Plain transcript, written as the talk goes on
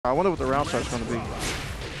I wonder what the round start's going to be.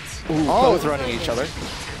 Ooh, both running each other.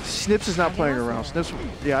 Snips is not playing around. Snips,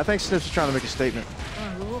 yeah, I think Snips is trying to make a statement.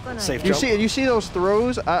 Safe you jump. you see those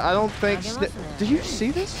throws? I don't think. Did you see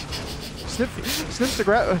this? Snips the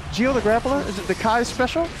Gio the grappler? Is it the Kai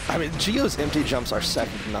special? I mean, Gio's empty jumps are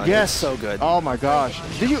second to none. Yes. It's so good. Oh my gosh.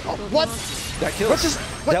 Did you? What? That kills.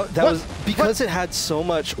 That was because it had so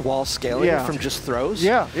much wall scaling from just throws.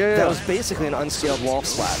 Yeah. That was basically an unscaled wall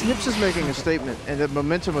splat. Snips is making a statement, and the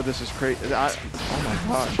momentum of this is crazy. Oh my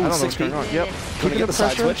gosh. I don't know what's going on. Yep. Keeping the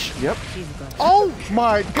side switch. Yep. Oh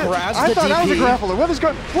my god. I thought that was a grappler.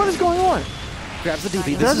 What is going on? Grabs the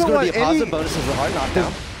DP. This is going to be a positive bonus of the hard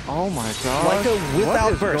knockdown. Oh my god. Laika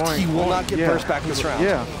without burst. He will not get burst back in this round.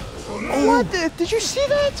 Yeah. What? Did you see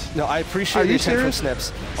that? No, I appreciate the attempt from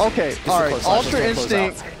Snips. Okay, all right. Ultra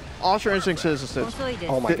Instinct. Ultra Instinct CitizenSNIPS.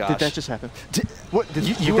 Oh my gosh. Did that just happen?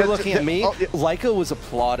 You were looking at me? Laika was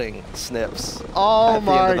applauding Snips. Oh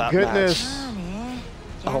my goodness.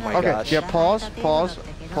 Oh my gosh. Yeah, pause.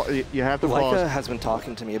 You have to pause. Laika has been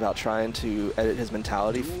talking to me about trying to edit his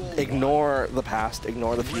mentality, ignore the past,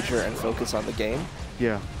 ignore the future, and focus on the game.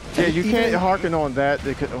 Yeah. Yeah, you can't harken on that.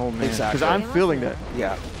 Oh man, exactly. Because I'm feeling that.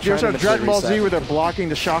 Yeah. You ever have Dragon Ball Z where they're blocking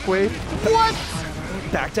the shockwave? What?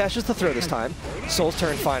 Backdashes the throw this time. Soul's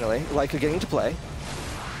turn finally. Laika getting to play.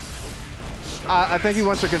 I think he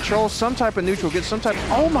wants to control some type of neutral, get some type.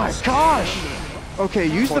 Oh my gosh! Okay,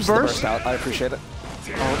 use the burst. Out. I appreciate it.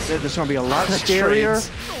 Oh, this is going to be a lot scarier.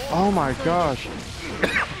 Oh my gosh!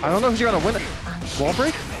 I don't know who's going to win it. Wall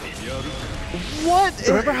break? What?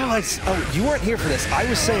 Remember how you weren't here for this. I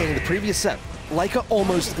was saying in the previous set, Laika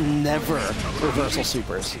almost never reversal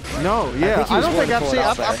supers. No, yeah. I don't think I've seen.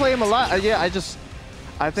 I play him a lot.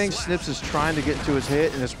 I think Snips is trying to get into his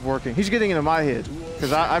head and it's working. He's getting into my head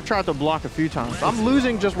because I've tried to block a few times. I'm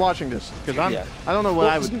losing just watching this because I don't know what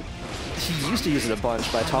I would do. He used to use it a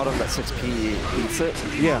bunch, but I taught him that 6P beats it.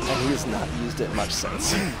 Yeah. And he has not used it much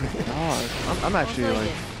since. God, I'm actually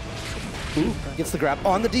like. Ooh, gets the grab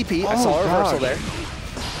on the DP. I saw a reversal there.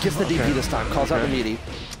 Gets the DP this time. Calls out the meaty.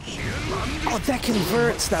 Oh, that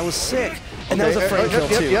converts. That was sick. And that was a frame kill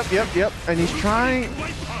too. Yep. And he's trying.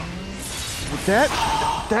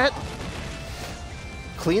 That.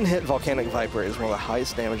 Clean hit Volcanic Viper is one of the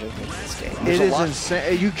highest damaging things in this game. It is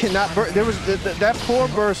insane. You cannot burst. There was that poor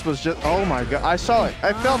burst was just. Oh my god! I saw it.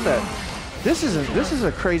 I felt that. This is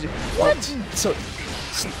a crazy. What? So.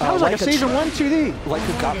 That was like a season 1 2D.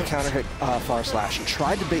 Laika got the counter hit far slash,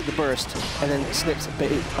 tried to bait the burst, and then Snips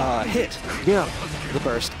hit the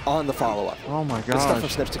burst on the follow-up. Oh my god. Good stuff from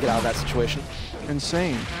Snips to get out of that situation.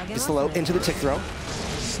 Insane. Gets the low into the tick throw.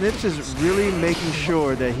 Snips is really making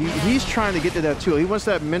sure that he's trying to get to that tool. He wants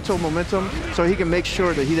that mental momentum so he can make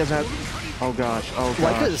sure that he doesn't have. Oh gosh.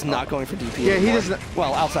 Laika is not going for DP. Yeah, anymore. he doesn't.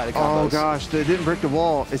 Well, outside of combos. Oh gosh, they didn't break the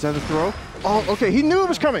wall. Is that a throw? Oh, okay. He knew it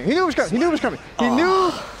was coming. He knew.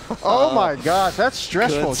 Oh my gosh, that's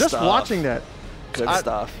stressful. Good Just stuff. watching that. Good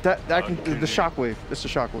stuff. The shockwave. It's the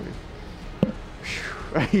shockwave.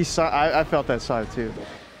 I felt that side too.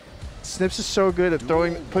 Snips is so good at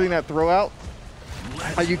putting that throw out.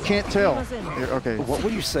 You can't tell. Okay. What were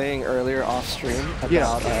you saying earlier off stream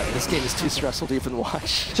about this game is too stressful to even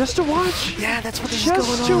watch? Just to watch? Yeah, that's what is going on.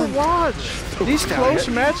 Just to watch. These close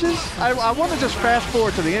matches, I want to just fast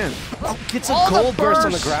forward to the end. Oh, gets a gold burst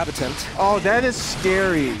on the grab attempt. Oh, that is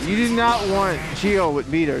scary. You do not want Gio with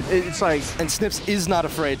meter. It's like... And Snips is not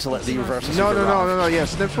afraid to let the reversal No. Yeah,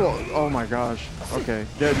 Snips will... Oh my gosh. Okay.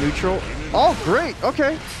 They're neutral. Oh, great.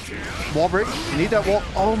 Okay. Wall break. You need that wall.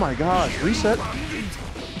 Oh my gosh. Reset.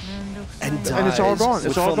 And it's all gone.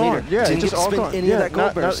 It's all gone. Yeah, didn't just all gone. Any of that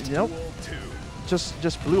gold burst. Nope.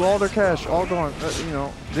 Just blew all their cash. All gone.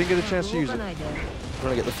 Didn't get a chance to use it. Want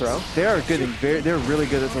to get the throw? They're really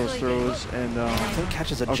good at those throws. And I think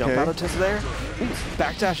catches a jump out attempt there.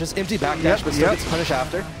 Backdashes, empty backdash, but still gets punished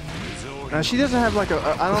after. Now she doesn't have like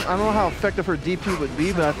I don't know how effective her DP would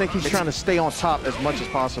be, but I think he's trying to stay on top as much as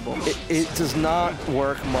possible. It does not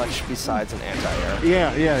work much besides an anti-air.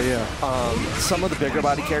 Yeah. Some of the bigger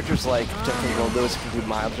body characters like Potential Gold, those can do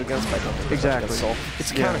miles against, but I don't think exactly. Soul.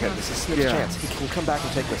 It's a counter hit. This is Snip's chance. He can come back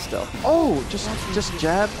and take this still. Oh, just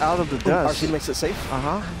jab out of the dust. RC makes it safe.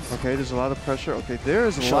 Okay, there's a lot of pressure. Okay, there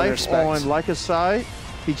is life on Laika's side.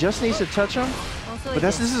 He just needs to touch him. But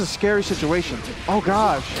this is a scary situation. Oh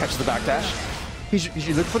gosh. Catch the backdash.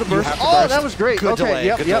 You look for the burst. Oh, that was great. Good delay.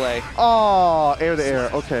 Good delay. Oh, air to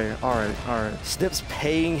air. Okay. All right. Snips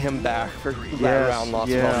paying him back for that round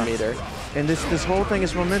loss of 1 meter. And this whole thing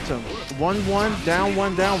is momentum. 1-1, down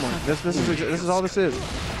 1, down 1. This is all this is.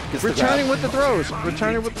 Returning with the throws.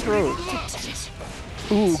 Returning with the throws.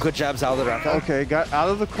 Ooh, good jabs out of the rack. Okay, got out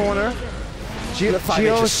of the corner. The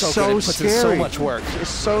 5H is so good. It puts in so much work. It's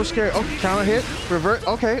so scary. Oh, counter hit, revert.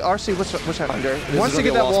 Okay, RC, what's happening? Under. Once you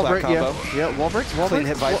get that wall break, combo. yeah, wall break, Clean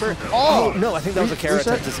hit Viper. Oh, no, I think that was a carrot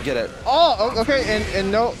attempt to get it. Oh, okay,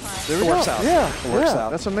 and no, there we go. Works out. Yeah, it works out.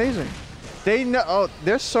 That's amazing. They know. Oh,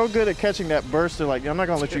 they're so good at catching that burst. They're like, I'm not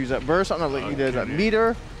gonna let you use that burst. I'm not letting you do that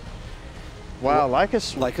meter. Wow,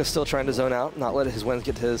 Laika's still trying to zone out, not let his wins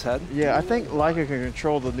get to his head. Yeah, I think Laika can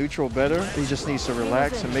control the neutral better. He just needs to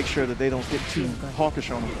relax and make sure that they don't get too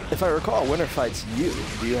hawkish on him. If I recall, winner fights you.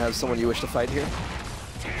 Do you have someone you wish to fight here?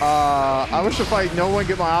 I wish to fight no one,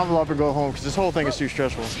 get my envelope, and go home, because this whole thing is too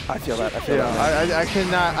stressful. I feel that. I feel that. I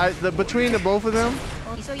cannot. Between the both of them,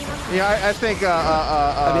 yeah, I think.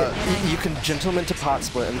 I mean, you can gentleman to pot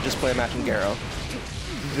split and just play a match in Garo.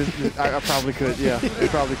 I probably could, yeah. I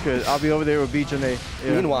probably could. I'll be over there with Beach and they.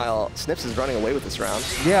 Yeah. Meanwhile, Snips is running away with this round.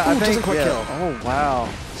 Yeah, I think. Doesn't quite kill. Oh, wow.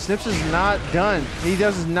 Snips is not done. He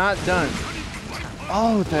is not done.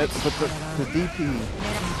 Oh, but the DP.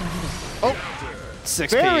 Oh, 6P.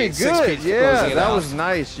 Very good. 6P Yeah, that was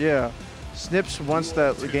nice. Yeah. Snips wants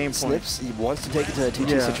that game point. Snips, he wants to take it to a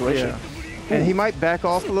 2-2 situation. Yeah. And he might back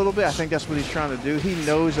off a little bit. I think that's what he's trying to do. He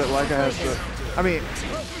knows that Laika has to. I mean.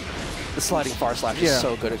 The sliding far slash is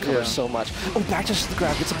so good. It covers so much. Oh, back to the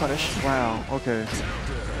grab, gets a punish. Wow, okay.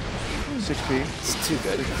 6P. It's too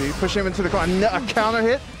good. 6P. Push him into the corner. A counter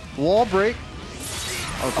hit. Wall break.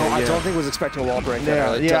 Okay, I don't think he was expecting a wall break that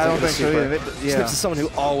early. Yeah, I don't think so either. Snips is someone who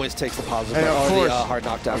always takes the positive, hey, or the hard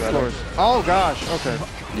knockdown. Of course. Oh, gosh. Okay.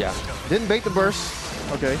 Yeah. Didn't bait the burst.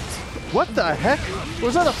 Okay. What the heck?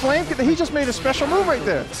 Was that a flame? He just made a special move right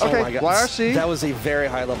there. Okay, oh my God. YRC. That was a very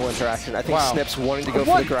high-level interaction. I think Snips wanting to go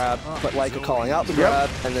for the grab, but Laika calling out the grab,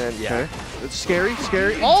 and then, Okay. It's scary,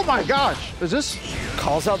 scary. Oh my gosh! Is this?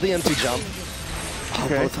 Calls out the empty jump.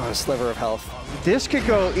 Okay. Both on a sliver of health. This could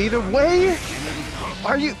go either way.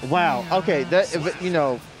 Are you? Wow. Okay, that, you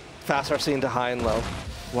know. Fast RC into high and low.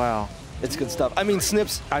 Wow. It's good stuff. I mean,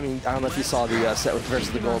 Snips, I don't know if you saw the set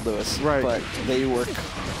versus the Gold Lewis, but they were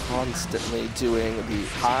constantly doing the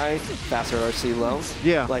high, faster RC low.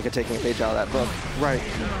 Yeah. Like taking a page out of that book. Right.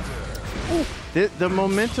 The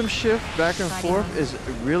momentum shift back and forth is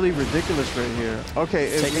really ridiculous right here. Okay,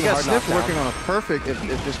 if you got Snip working on a perfect if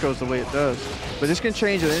this goes the way it does. But this can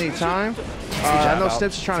change at any time. I know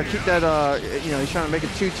Snip's is trying to keep that, you know, he's trying to make it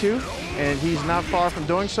 2-2, and he's not far from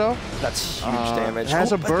doing so. That's huge damage.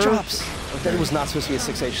 Has a burst. That was not supposed to be a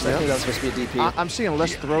 6H. I think that was supposed to be a DP. I'm seeing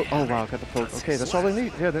less throw. Oh, wow, got the poke. Okay, that's all they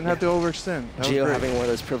need. Yeah, didn't have to overextend. Geo having one of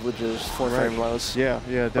those privileges, 4-frame lows. Yeah,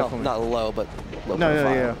 definitely. Well, not low, but low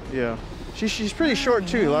profile. Yeah. She's pretty short,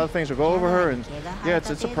 too. A lot of things will go over her, and yeah,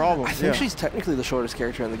 it's a problem. I think she's technically the shortest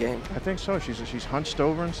character in the game. I think so. She's hunched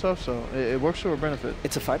over and stuff, so it works to her benefit.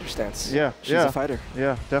 It's a fighter stance. Yeah, she's a fighter.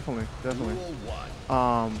 Yeah, definitely.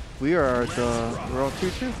 We are we're on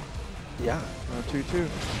 2-2. Yeah. 2-2.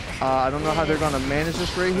 I don't know how they're going to manage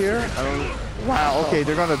this right here. Wow, okay,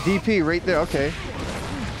 they're going to DP right there. Okay.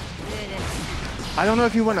 I don't know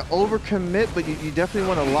if you want to overcommit, but you definitely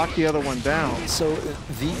want to lock the other one down. So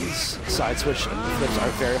these side switch flips are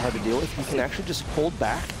very hard to deal with. You can actually just hold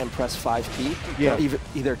back and press 5P. Yeah.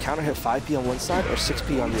 Either counter hit 5P on one side or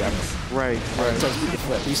 6P on the other. Right. It does beat the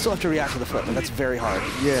flip. You still have to react to the flip, and that's very hard.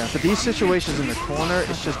 Yeah, but these situations in the corner,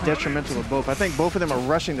 it's just detrimental to both. I think both of them are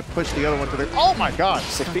rushing to push the other one to their. Oh my God.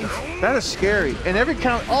 6P? That is scary. And every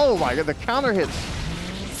count. Oh my God, the counter hits.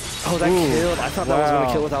 Oh, that killed. I thought that was going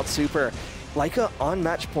to kill without super. Laika on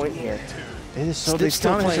match point here. It is so Snips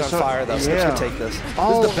still playing on fire though. Snips can take this.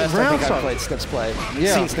 Oh, this is the best I think I've played Snips play.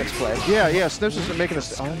 Seen Snips play. Yeah, Snips is making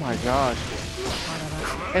this. Oh my gosh.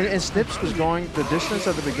 And Snips was going the distance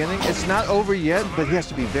at the beginning. It's not over yet, but he has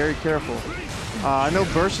to be very careful. I know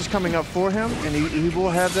Burst is coming up for him, and he will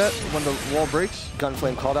have that when the wall breaks.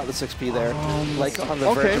 Gunflame called out the 6P there. Like on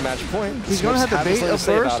the verge of match point. He's going to have to bait a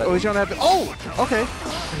Burst, or he's going to have to. Oh, okay.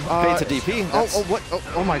 Bait's a DP. What?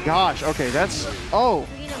 Oh my gosh. Okay, that's. Oh.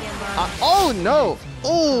 Oh no.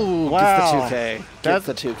 Oh, wow. Gets the 2K. Gets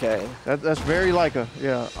the 2K. That's very Laika.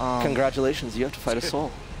 Yeah. Congratulations. You have to fight a soul.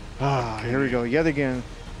 Here we go. Yet again.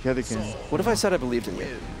 What if I said I believed in you?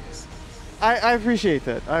 I appreciate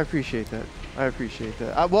that.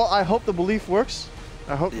 Well, I hope the belief works.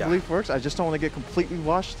 I just don't want to get completely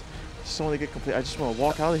washed. I just want to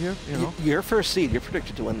walk out of here, you know. Your first seed, you're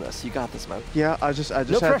predicted to win this. You got this, man. Yeah, I just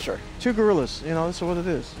no pressure. 2 gorillas, you know, that's what it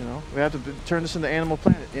is, you know. We have to turn this into Animal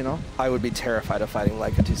Planet, you know. I would be terrified of fighting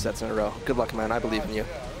Laika 2 sets in a row. Good luck, man. I believe in you.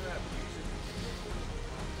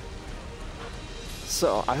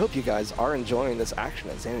 So, I hope you guys are enjoying this action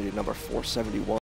at Xanadu number 471.